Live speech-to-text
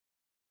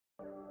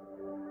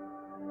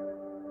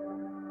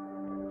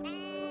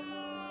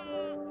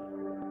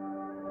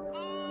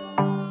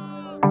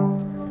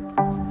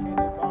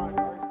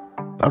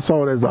I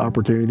saw it as an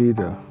opportunity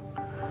to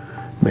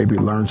maybe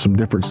learn some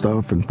different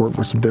stuff and work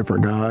with some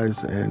different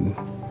guys and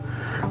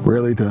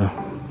really to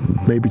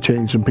maybe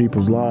change some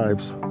people's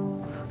lives.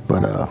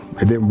 But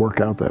it didn't work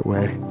out that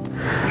way.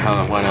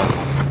 Why not?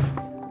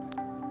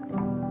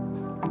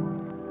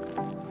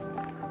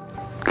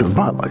 Because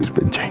my life's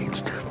been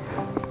changed.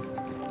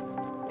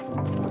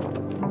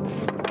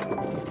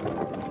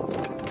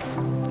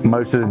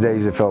 Most of the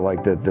days it felt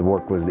like that the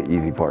work was the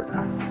easy part.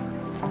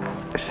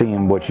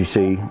 Seeing what you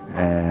see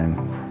and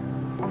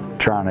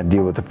trying to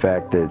deal with the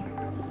fact that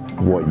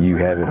what you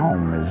have at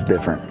home is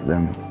different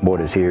than what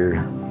is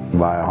here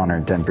by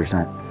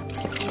 110%.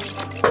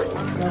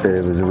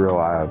 It was a real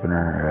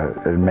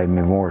eye-opener. It made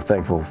me more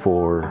thankful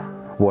for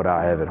what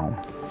I have at home.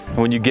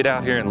 When you get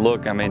out here and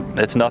look, I mean,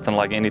 it's nothing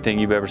like anything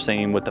you've ever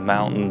seen with the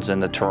mountains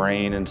and the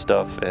terrain and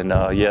stuff. And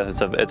yeah,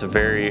 it's a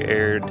very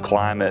arid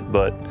climate,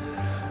 but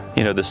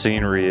you know, the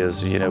scenery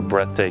is, you know,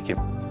 breathtaking.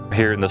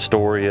 Hearing the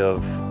story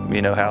of,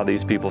 you know, how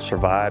these people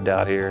survived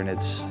out here, and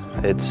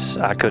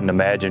I couldn't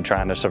imagine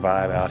trying to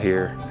survive out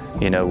here,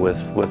 you know,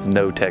 with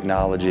no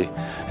technology.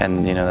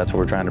 And, you know, that's what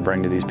we're trying to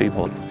bring to these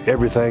people.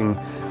 Everything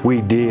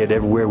we did,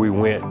 everywhere we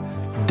went,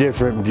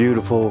 different,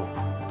 beautiful.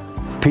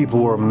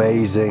 People were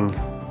amazing.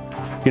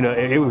 You know,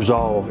 it was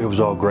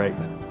all great.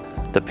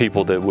 The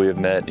people that we have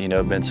met, you know,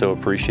 have been so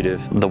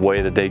appreciative. The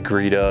way that they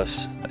greet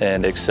us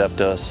and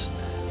accept us,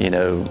 you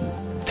know,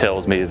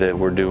 tells me that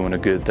we're doing a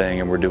good thing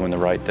and we're doing the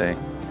right thing.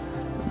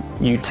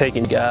 You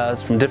taking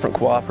guys from different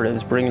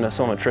cooperatives, bringing us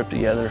on a trip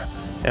together,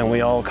 and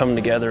we all come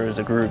together as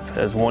a group,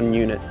 as one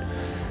unit,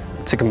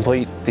 to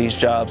complete these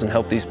jobs and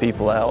help these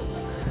people out.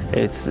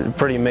 It's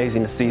pretty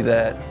amazing to see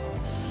that,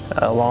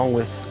 along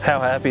with how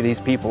happy these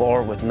people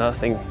are with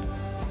nothing.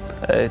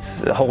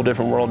 It's a whole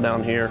different world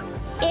down here.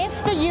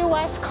 If the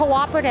U.S.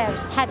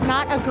 cooperatives had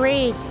not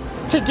agreed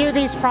to do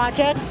these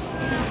projects,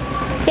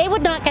 they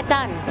would not get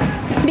done,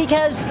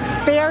 because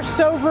they are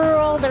so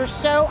rural, they're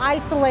so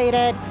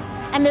isolated,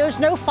 and there's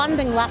no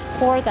funding left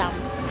for them.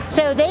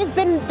 So they've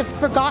been the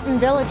forgotten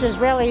villages,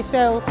 really.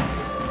 So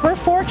we're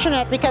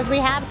fortunate because we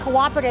have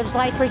cooperatives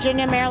like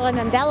Virginia, Maryland,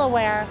 and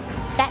Delaware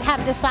that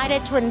have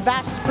decided to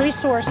invest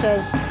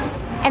resources,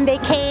 and they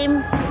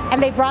came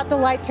and they brought the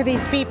light to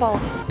these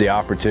people. The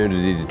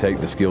opportunity to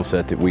take the skill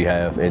set that we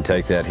have and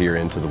take that here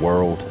into the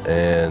world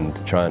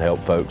and try and help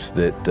folks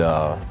that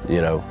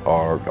you know,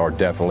 are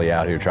definitely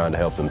out here trying to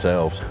help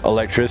themselves.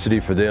 Electricity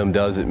for them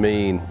doesn't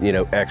mean, you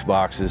know,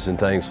 Xboxes and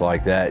things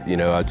like that. You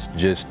know, it's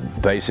just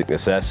basic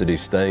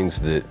necessities,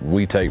 things that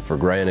we take for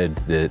granted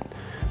that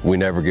we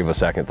never give a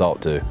second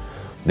thought to.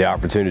 The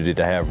opportunity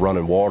to have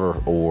running water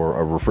or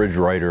a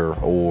refrigerator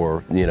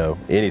or, you know,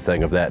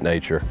 anything of that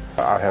nature.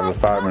 I have a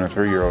 5- and a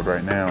 3-year-old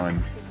right now,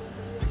 and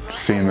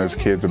seeing those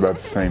kids about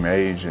the same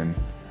age and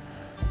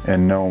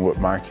knowing what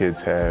my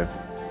kids have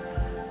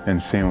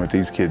and seeing what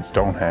these kids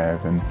don't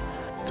have, and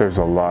there's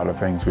a lot of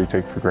things we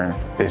take for granted.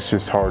 It's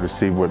just hard to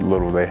see what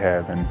little they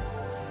have,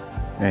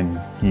 and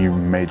you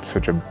made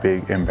such a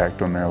big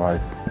impact on their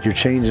life. You're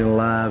changing the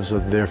lives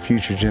of their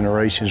future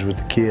generations with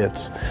the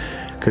kids,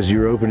 because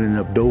you're opening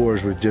up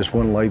doors with just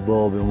one light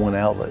bulb and one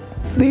outlet.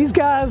 These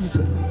guys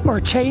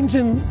are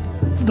changing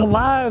the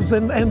lives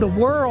and the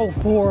world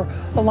for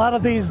a lot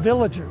of these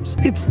villagers.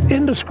 It's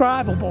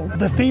indescribable,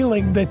 the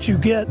feeling that you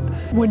get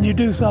when you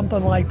do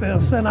something like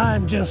this, and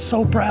I'm just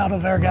so proud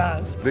of our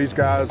guys. These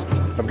guys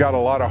have got a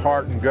lot of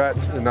heart and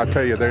guts, and I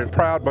tell you, they're a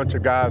proud bunch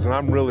of guys, and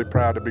I'm really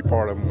proud to be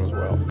part of them as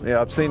well. Yeah,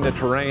 I've seen the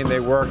terrain they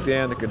worked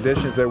in, the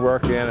conditions they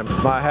work in, and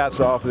my hat's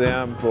off to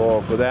them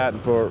for that,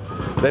 and for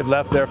they've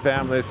left their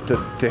families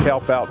to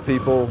help out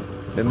people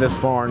in this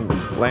foreign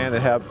land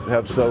that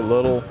have so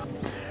little.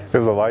 It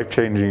was a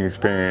life-changing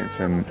experience,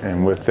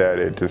 and with that,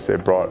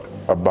 it brought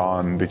a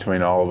bond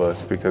between all of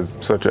us, because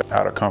it's such an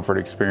out-of-comfort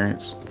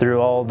experience. Through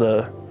all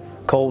the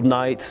cold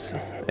nights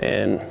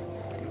and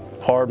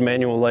hard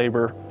manual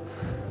labor,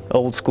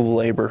 old school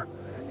labor,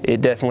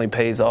 it definitely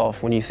pays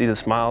off when you see the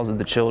smiles of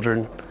the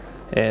children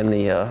and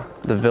the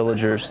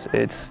villagers.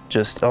 It's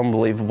just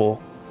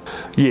unbelievable.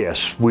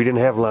 Yes, we didn't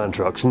have line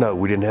trucks. No,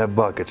 we didn't have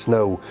buckets.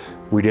 No,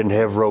 we didn't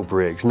have rope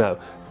rigs. No,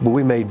 but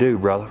we made do,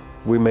 brother.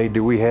 We made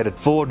do. We had a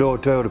 4-door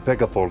Toyota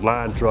pickup or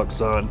line truck,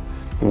 son.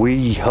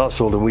 We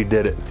hustled and we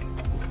did it.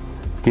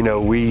 You know,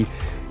 we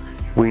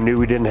knew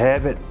we didn't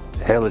have it.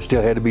 Hell, it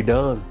still had to be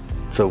done.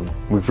 So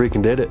we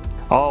freaking did it.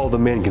 All the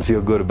men can feel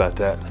good about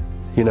that,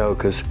 you know,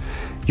 because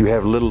you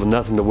have little to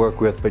nothing to work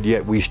with, but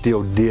yet we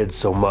still did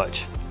so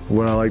much.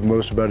 What I like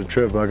most about the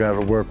trip, I got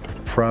to work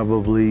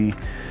probably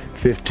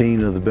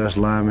 15 of the best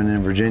linemen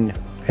in Virginia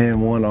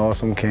and one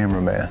awesome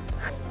cameraman.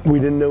 We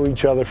didn't know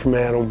each other from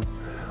Adam.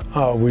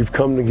 We've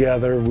come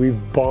together, we've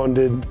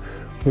bonded,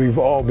 we've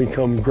all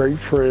become great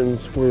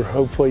friends. We're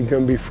hopefully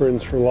going to be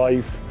friends for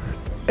life.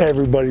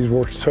 Everybody's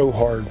worked so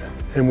hard,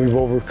 and we've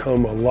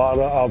overcome a lot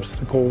of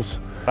obstacles.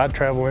 I'd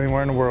travel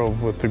anywhere in the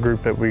world with the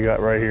group that we got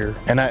right here.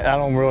 And I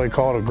don't really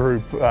call it a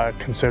group, I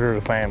consider it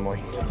a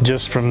family.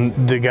 Just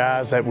from the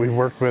guys that we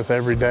work with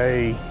every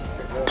day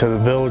to the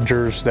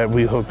villagers that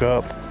we hook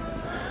up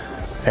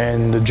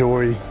and the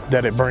joy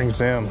that it brings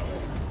them.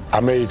 I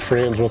made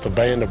friends with a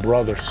band of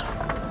brothers.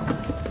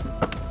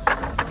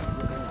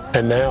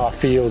 And now I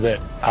feel that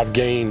I've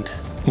gained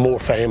more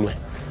family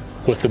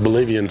with the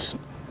Bolivians,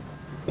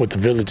 with the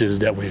villages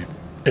that we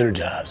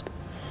energized.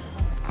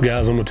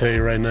 Guys, I'm gonna tell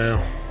you right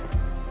now,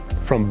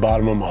 from the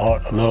bottom of my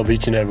heart, I love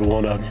each and every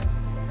one of you.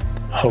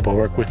 I hope I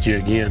work with you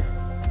again.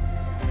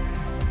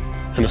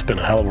 And it's been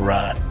a hell of a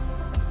ride.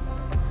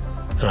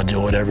 And I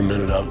enjoyed every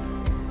minute of it.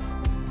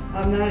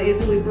 I'm not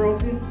easily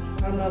broken.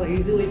 I'm not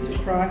easily to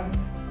cry.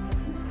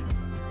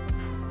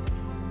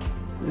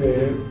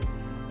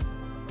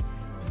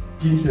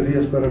 15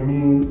 días para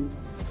mí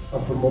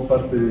formó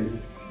parte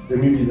de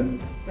mi vida.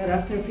 But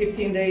after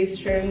 15 days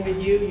sharing with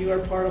you, you are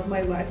part of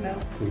my life now.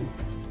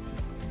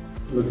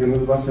 Lo que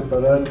nos va a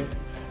separar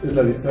es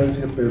la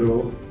distancia,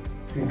 pero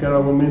en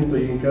cada momento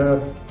y en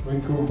cada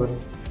rincón va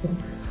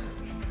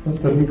a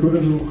estar mi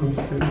corazón con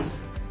ustedes.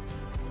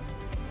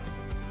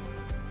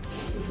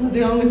 So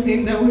the only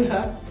thing that we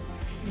have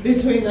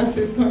between us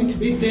is going to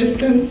be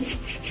distance.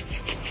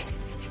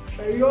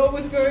 But you're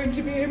always going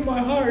to be in my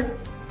heart,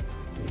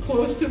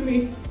 close to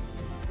me.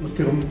 Los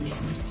quiero mucho.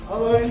 I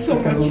love you so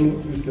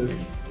much.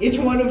 Each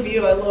one of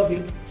you, I love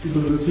you. Y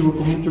los recibo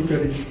con mucho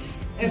cariño.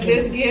 And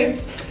this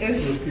gift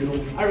is,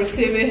 I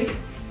receive it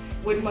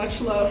with much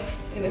love,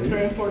 and it's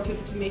very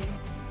important to me.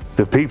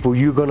 The people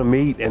you're gonna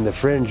meet and the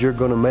friends you're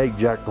gonna make,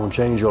 Jack, gonna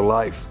change your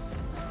life.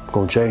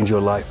 Gonna change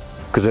your life,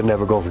 because they're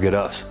never gonna forget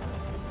us.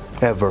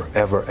 Ever,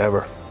 ever,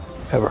 ever,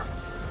 ever.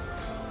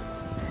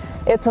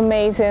 It's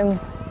amazing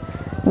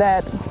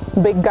that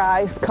big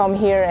guys come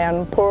here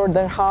and pour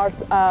their heart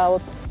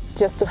out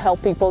just to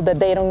help people that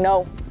they don't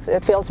know.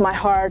 It fills my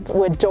heart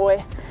with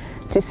joy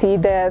to see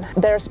that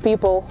there's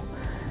people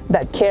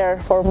that care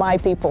for my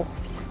people.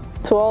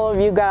 To all of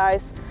you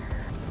guys,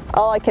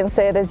 all I can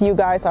say is you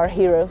guys are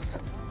heroes.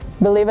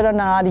 Believe it or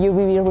not, you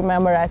will be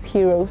remembered as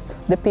heroes,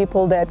 the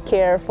people that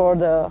care for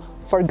the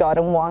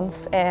forgotten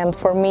ones. And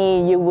for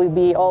me, you will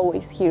be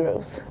always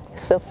heroes.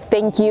 So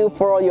thank you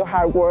for all your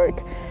hard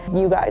work.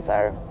 You guys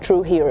are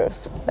true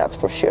heroes, that's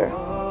for sure.